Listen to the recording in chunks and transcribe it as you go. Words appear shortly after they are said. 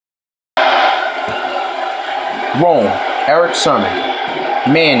Rome, Erick Sermon,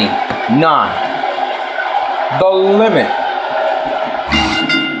 Manny, Nyne. The limit.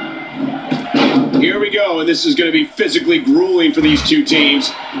 Here we go, and this is going to be physically grueling for these two teams,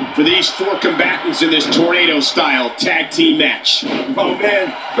 for these four combatants in this tornado-style tag team match. Oh,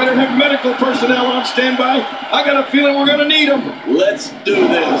 man, better have medical personnel on standby. I got a feeling we're going to need them. Let's do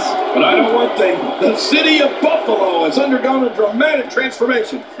this. But I know one thing. The city of Buffalo has undergone a dramatic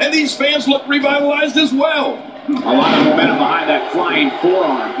transformation, and these fans look revitalized as well. A lot of momentum behind that flying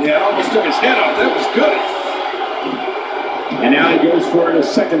forearm. Yeah, it almost took his head off. That was good. And now he goes for it a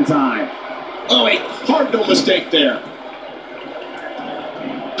second time. Oh, a cardinal mistake there.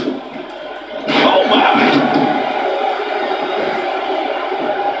 Oh, my.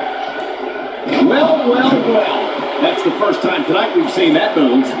 Well. That's the first time tonight we've seen that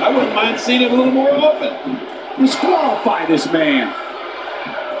move. I wouldn't mind seeing it a little more often. Disqualify this man.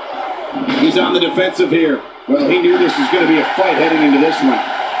 He's on the defensive here. Well, he knew this was going to be a fight heading into this one.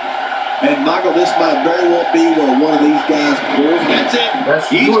 And Michael, this might very well be where one of these guys pulls. That's it.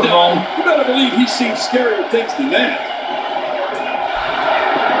 He's done. You better believe he's seen scarier things than that.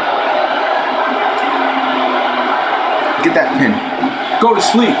 Get that pin. Go to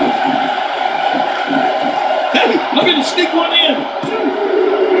sleep. Hey, look at him sneak one in.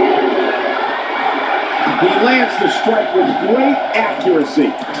 He lands the strike with great accuracy.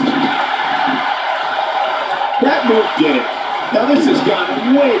 That move did it. Now this has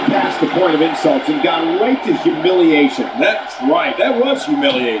gone way past the point of insults and gone right to humiliation. That's right. That was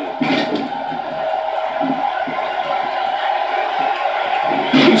humiliating.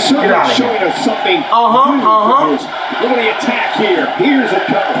 He's certainly showing us something. Look at the attack here. Here's a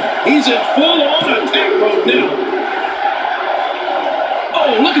cover. He's in full-on attack mode now.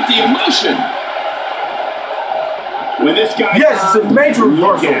 Oh, look at the emotion. When this guy... Yes, it's a major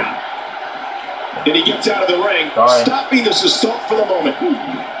reversal. And he gets out of the ring, stopping this assault for the moment.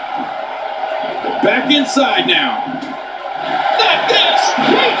 Back inside now. Not this!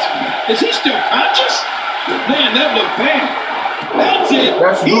 Wait! Is he still conscious? Man, that looked bad. That's it.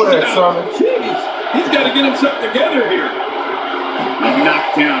 That's good, Sermon. Jeez. He's got to get himself together here. A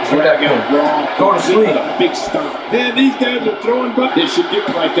knockdown. Go to sleep. A big stomp. Man, these guys are throwing buttons. This should give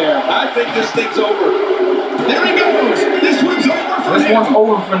it right there. I think this thing's over. There he goes. This one's over for him. This one's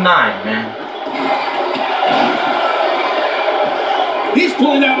over for Nyne, man. He's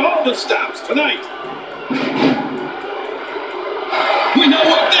pulling out all the stops tonight. We know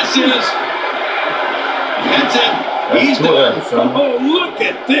what this is. That's it. He's done. Oh, look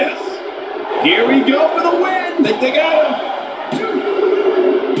at this. Here we go for the win. Think they got him.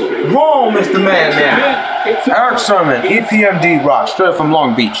 Wrong, Mr. Man now. Erick Sermon, EPMD Rock, straight from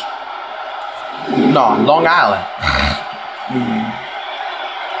Long Beach. No, Long Island.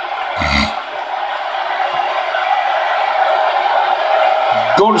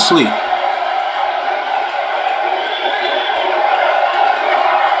 Go to sleep.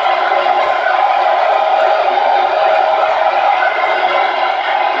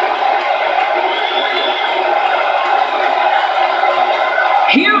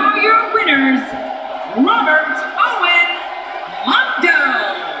 Here are your winners, Robert Owen Mondo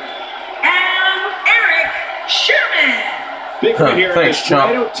and Erick Sermon. Thanks,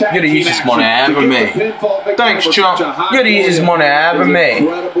 chump. You're the easiest money I ever made. Thanks, chump. You're the easiest money I ever made.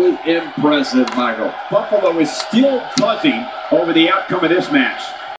 Incredibly impressive, Michael. Buffalo is still buzzing over the outcome of this match.